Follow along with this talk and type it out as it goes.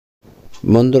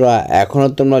বন্ধুরা এখনও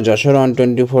তোমরা যশোর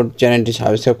 124 চ্যানেলটি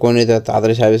সাবস্ক্রাইব করে নিতে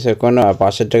তাড়াতাড়ি সাবস্ক্রাইব করে নাও আর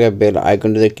পাশের টাকা বেল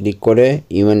আইকনটিতে ক্লিক করে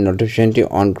ইমেল নোটিফিকেশনটি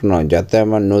অন করে নাও যাতে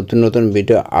আমার নতুন নতুন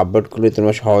ভিডিও আপলোড করলে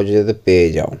তোমরা সহজে যাতে পেয়ে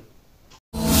যাও।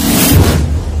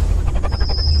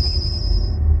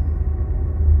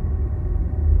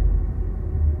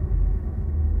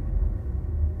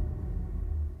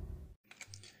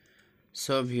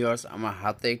 সো ভিউয়ার্স, আমার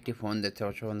হাতে একটি ফোন দেখতে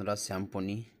পাচ্ছ বন্ধুরা,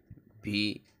 স্যামসনি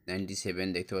v97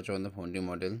 দেখতে পাচ্ছ বন্ধুরা ফোনটি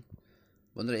মডেল।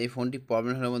 বন্ধুরা এই ফোনটি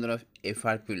প্রবলেম হলো বন্ধুরা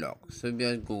FRP lock. So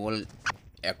viewers, Google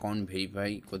account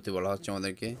verify করতে বলা হচ্ছে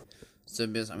আমাদেরকে। সো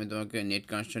ভিউয়ার্স, আমি তোমাকে নেট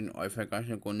কানেকশন ওয়াইফাই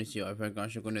কানেকশন করে নিচ্ছি। ওয়াইফাই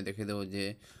কানেকশন করে দেখে দেবো যে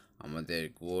আমাদের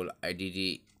গুগল আইডিটি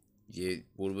যে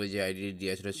পূর্বে যে আইডিটি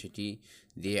দেওয়া ছিল সেটি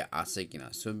দিয়ে আসে কিনা।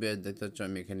 সো ভিউয়ার্স, দেখতে পাচ্ছ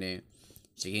আমি এখানে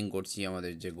চেকিং করছি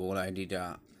আমাদের যে গুগল আইডিটা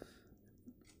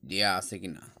দেওয়া আছে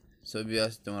কিনা। সো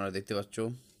ভিউয়ার্স, তোমরা দেখতে পাচ্ছ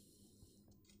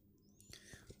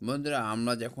বন্ধুরা,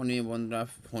 আমরা যখনই বন্ধুরা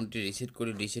ফোনটি রিসেট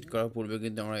করি, রিসেট করার পূর্বে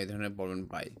কিন্তু আমরা এই ধরনের প্রবলেম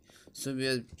পাই। সো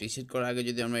রিসেট করার আগে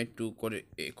যদি আমরা একটু করে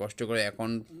কষ্ট করে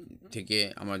অ্যাকাউন্ট থেকে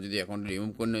আমরা যদি অ্যাকাউন্ট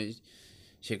রিমুভ করে নিই,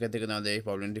 সেক্ষেত্রে কিন্তু আমাদের এই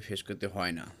প্রবলেমটি ফেস করতে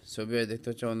হয় না। সো দেখতে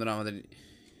হচ্ছে বন্ধুরা আমাদের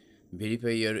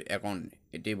ভেরিফাই ইয়ার অ্যাকাউন্ট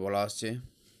এটাই বলা আসছে।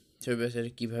 সো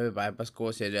এটা কীভাবে বাইপাস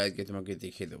করবো সেটা আজকে তোমাকে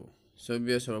দেখিয়ে দেবো। সো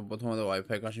সর্বপ্রথম আমাদের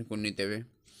ওয়াইফাই কানেকশন করে নিতে হবে,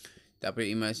 তারপরে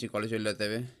ইমার্জেন্সি কলে চলে যেতে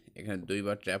হবে। এখানে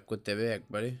দুইবার ট্র্যাপ করতে হবে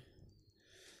একবারে,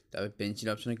 তারপরে পেন্সিল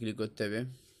অপশানে ক্লিক করতে হবে।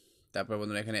 তারপর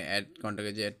বন্ধুরা এখানে অ্যাড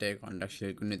কন্ট্যাক্টে যে একটা কন্ট্যাক্ট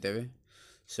সিলেক্ট করে নিতে হবে।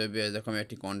 সো দেখো আমি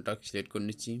একটি কন্ট্যাক্ট সিলেক্ট করে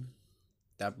নিচ্ছি।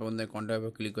 তারপর বন্ধুরা কন্ট্যাক্টের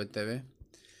উপর ক্লিক করতে হবে।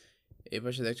 এই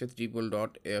পাশে দেখছো ট্রিপল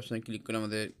ডট এই অপশানে ক্লিক করে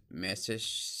আমাদের মেসেজ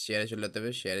শেয়ারে চলে যেতে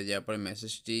হবে। শেয়ারে যাওয়ার পরে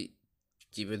মেসেজটি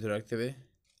চিপে ধরে রাখতে হবে,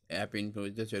 অ্যাপ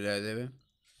ইনফোতে চলে যেতে হবে।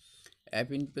 অ্যাপ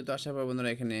ইনফোতে আসার পর বন্ধুরা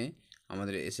এখানে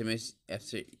আমাদের SMS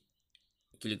অ্যাপসে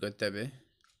ক্লিক করতে হবে,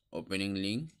 ওপেনিং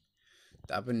লিঙ্ক।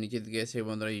 তারপর নিচের দিকে এসে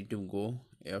বন্ধুরা ইউটিউব গো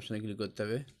এই অপশানে ক্লিক করতে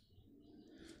হবে,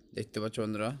 দেখতে পাচ্ছ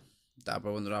বন্ধুরা। তারপর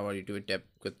বন্ধুরা আবার ইউটিউবে ট্যাপ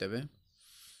করতে হবে।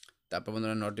 তারপর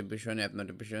বন্ধুরা নোটিফিকেশন, অ্যাপ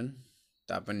নোটিফিকেশন,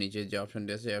 তারপর নিচের যে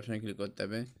অপশানটি আছে এই অপশানে ক্লিক করতে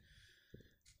হবে।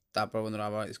 তারপর বন্ধুরা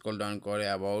আবার স্ক্রল ডাউন করে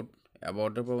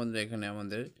অ্যাবাউটের পর বন্ধুরা এখানে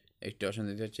আমাদের একটি অপশান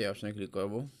দিতে হচ্ছে, এই অপশানে ক্লিক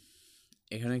করব।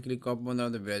 এখানে ক্লিক করার পর বন্ধুরা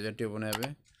আমাদের ব্রাউজারটি ওপেন হবে।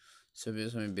 সো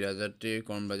আমি ব্রাউজারটি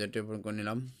ব্রাউজারটি ওপেন করে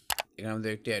নিলাম। এখানে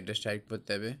আমাদের একটি অ্যাড্রেস টাইপ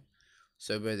করতে হবে।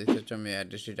 সো দেখতে পাচ্ছ আমি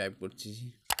অ্যাড্রেসটি টাইপ করছি,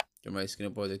 তোমরা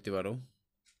স্ক্রিনের পর দেখতে পারো।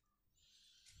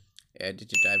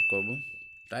 অ্যাড্রেসটি টাইপ করব।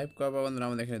 টাইপ করার পর বন্ধুরা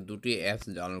আমাদের এখানে দুটি অ্যাপস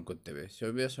ডাউনলোড করতে হবে।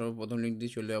 সর্বপ্রথম লিঙ্কটি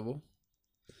চলে যাব।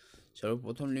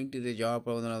 সর্বপ্রথম লিঙ্কটিতে যাওয়ার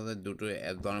পর বন্ধুরা আমাদের দুটো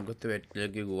অ্যাপ ডাউনলোড করতে হবে। একটা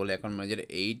কি গুগল অ্যাকাউন্ট ম্যানেজার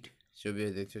 8।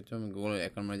 দেখতে পাচ্ছ আমি গুগল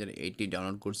অ্যাকাউন্ট ম্যানেজার 8টি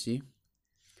ডাউনলোড করছি।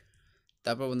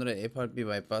 তারপর বন্ধুরা এফআরপি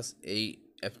বাইপাস এই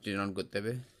অ্যাপটি ডাউনলোড করতে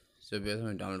হবে।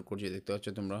 আমি ডাউনলোড করছি, দেখতে পাচ্ছ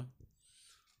তোমরা।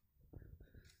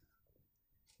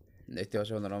 দেখতে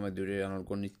পাচ্ছ বন্ধুরা আমি দুটোই ডাউনলোড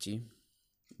করে নিচ্ছি।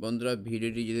 বন্ধুরা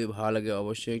ভিডিওটি যদি ভালো লাগে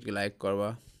অবশ্যই একটি লাইক করবা,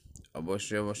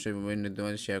 অবশ্যই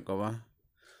তোমাদের শেয়ার করবা।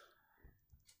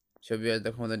 ছবি আজ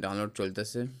দেখো আমাদের ডাউনলোড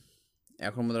চলতেছে।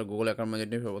 এখন বন্ধুরা গুগল অ্যাকাউন্ট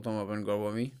ম্যানেজারটি প্রথম ওপেন করবো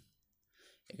আমি।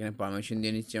 এখানে পারমিশন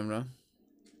দিয়ে নিচ্ছি আমরা,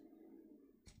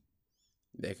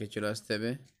 দেখে চলে আসতে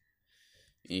হবে।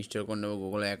 ইনস্টল করে নেবো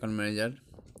গুগল অ্যাকাউন্ট ম্যানেজার।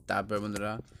 তারপর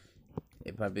বন্ধুরা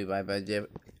এফআরপি বাইপাস যে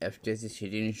অ্যাপটি আছে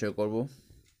সেটি ইনস্টল করবো।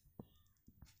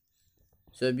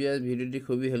 সো ভিডিওটি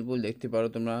খুবই হেল্পফুল, দেখতে পারো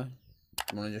তোমরা,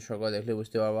 মনোযোগ সহকারে দেখলে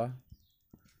বুঝতে পারবা।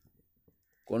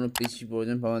 কোনো পিসি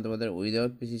প্রয়োজন পাবে না তোমাদের,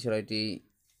 উইদাউট পিসি ছাড়া এটি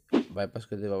বাইপাস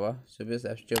করতে পাবা। সো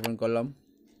অ্যাপসটি ওপেন করলাম।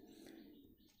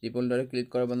 ট্রিপল ডটে ক্লিক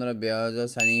করে বন্ধুরা ব্রাউজার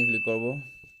সাইনিংয়ে ক্লিক করব।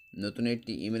 নতুন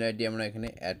একটি ইমেল আইডি আমরা এখানে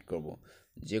অ্যাড করব।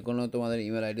 যে কোনো তোমাদের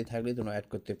ইমেল আইডি থাকলে তোমরা অ্যাড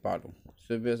করতে পারো।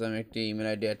 সো আমি একটি ইমেল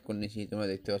আইডি অ্যাড করে নিয়েছি, তোমরা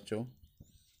দেখতে পাচ্ছ।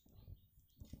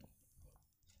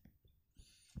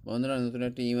 বন্ধুরা নতুন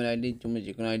একটি ইমেল আইডি, তুমি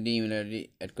যে কোনো ইমেল আইডি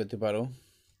অ্যাড করতে পারো।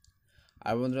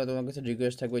 আর বন্ধুরা তোমার কাছে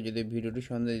রিকোয়েস্ট থাকবে, যদি ভিডিওটি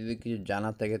সম্বন্ধে যদি কিছু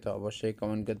জানার থাকে তো অবশ্যই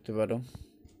কমেন্ট করতে পারো।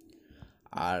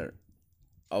 আর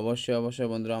অবশ্যই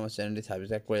বন্ধুরা আমার চ্যানেলটি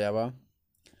সাবস্ক্রাইব করে যাবা।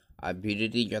 আর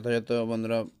ভিডিওটি যথাযথ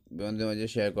বন্ধুরা বন্ধুদের মাঝে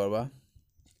শেয়ার করবা।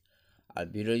 আর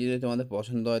ভিডিও যদি তোমাদের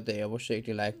পছন্দ হয় তো অবশ্যই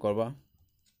একটি লাইক করবা।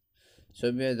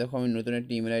 ছবি দেখো আমি নতুন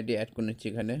একটি ইমেল আইডি অ্যাড করে নিচ্ছি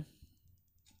এখানে।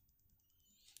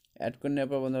 অ্যাড করে নেওয়ার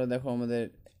পর বন্ধুরা দেখো আমাদের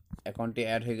অ্যাকাউন্টটি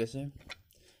অ্যাড হয়ে গেছে।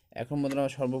 এখন বন্ধুরা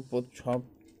আমার সব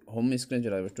হোম স্ক্রিনে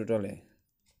চলে আসবে, টোটালে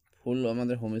ফুল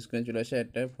আমাদের হোম স্ক্রিনে চলে আসে।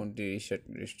 একটা ফোনটি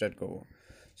রিস্টার্ট করবো।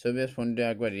 ছবি ফোনটি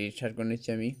একবার রিস্টার্ট করে নিচ্ছি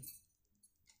আমি।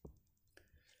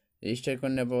 রেজিস্টার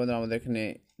করে নেওয়ার পর আমাদের এখানে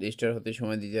রেজিস্টার হতে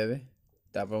সময় দিতে হবে।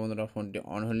 তারপর বন্ধুরা ফোনটি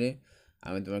অন হলে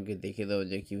আমি তোমাকে দেখিয়ে দেবো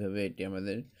যে কীভাবে এটি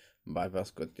আমাদের বাইপাস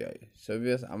করতে হয়। সো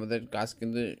আমাদের কাজ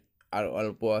কিন্তু আর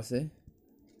অল্প আছে।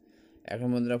 এখন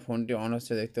বন্ধুরা ফোনটি অন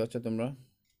হচ্ছে, দেখতে পাচ্ছ তোমরা।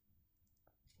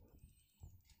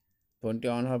 ফোনটি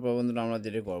অন হওয়ার পর বন্ধুরা আমরা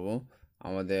যেটা করবো,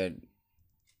 আমাদের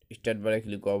স্টার্ট বারে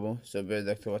ক্লিক করবো। সো ভিউয়ার্স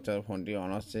দেখতে পাচ্ছেন ফোনটি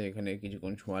অন হচ্ছে, এখানে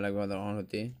কিছুক্ষণ সময় লাগবে আমাদের অন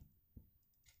হতে।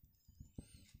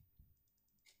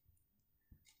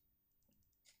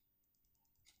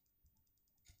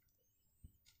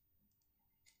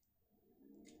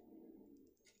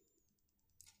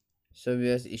 সো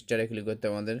ভিউয়ার্স স্টারে ক্লিক করতে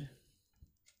হবে আমাদের,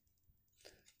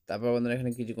 তারপর বন্ধুরা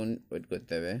এখানে কিছুক্ষণ ওয়েট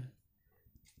করতে হবে।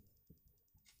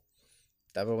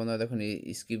 তারপর বন্ধুরা দেখুন এই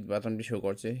স্কিপ বাটনটি শো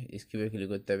করছে, স্কিপে ক্লিক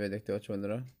করতে হবে, দেখতে পাচ্ছ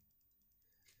বন্ধুরা।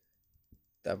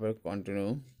 তারপর কন্টিনিউ,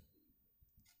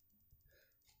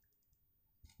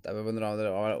 তারপর বন্ধুরা আমাদের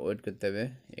আবার ওয়েট করতে হবে।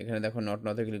 এখানে দেখো নট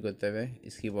নটে ক্লিক করতে হবে,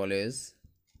 স্কিপ অলওয়েজ,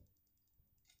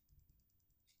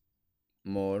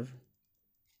 মোর,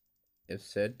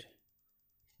 এফসেট,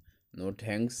 নো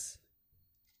থ্যাঙ্কস।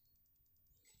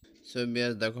 সো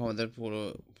ভিউয়ার্স দেখো আমাদের পুরো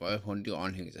ফোনটি অন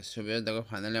হয়ে গেছে। সো ভিউয়ার্স দেখো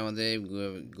ফাইনালি আমাদের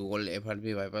গুগল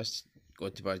এফআরপি বাইপাস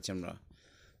করতে পারছি আমরা।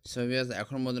 সো ভিউয়ার্স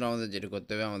এখন বন্ধুরা আমাদের যেটা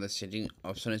করতে হবে, আমাদের সেটিং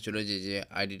অপশনে চলে যে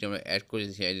আইডিটা আমরা অ্যাড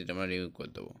করেছি সেই আইডিটা আমরা রিমুভ করে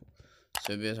দেবো।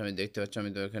 সো ভিউয়ার্স আমি দেখতে পাচ্ছি, আমি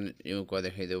তো এখানে রিমুভ করে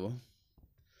দেখিয়ে দেবো।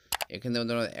 এখানে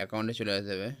বন্ধুরা অ্যাকাউন্টে চলে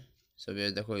আসতে হবে। সো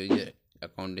ভিউয়ার্স দেখো এই যে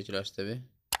অ্যাকাউন্টে চলে আসতে হবে,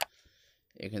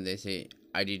 এখান থেকে সেই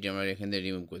আইডিটি আমরা এখান থেকে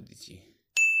রিমুভ করে দিচ্ছি।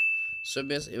 সো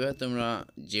ভিউয়ার্স এবার তোমরা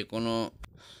যে কোনো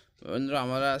বন্ধুরা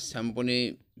আমরা স্যাম্পনি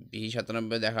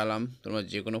v97 দেখালাম, তোমরা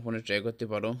যে কোনো ফোনে ট্রাই করতে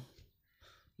পারো।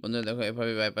 বন্ধুরা দেখো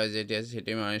এভাবে বাইপাস যেটি আছে সেটি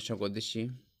আমি আনইনস্টল করে দিচ্ছি।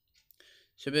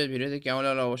 সো ভিডিওটি কেমন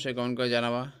লাগলো অবশ্যই কমেন্ট করে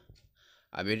জানাবা,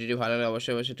 আর ভিডিওটি ভালো লাগলে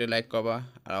অবশ্যই অবশ্যই লাইক করবা,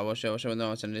 আর অবশ্যই অবশ্যই বন্ধুরা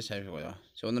আমার চ্যানেলটি সাবস্ক্রাইব করবা।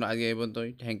 সো বন্ধুরা আজকে এই পর্যন্তই,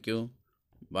 থ্যাংক ইউ,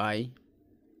 বাই।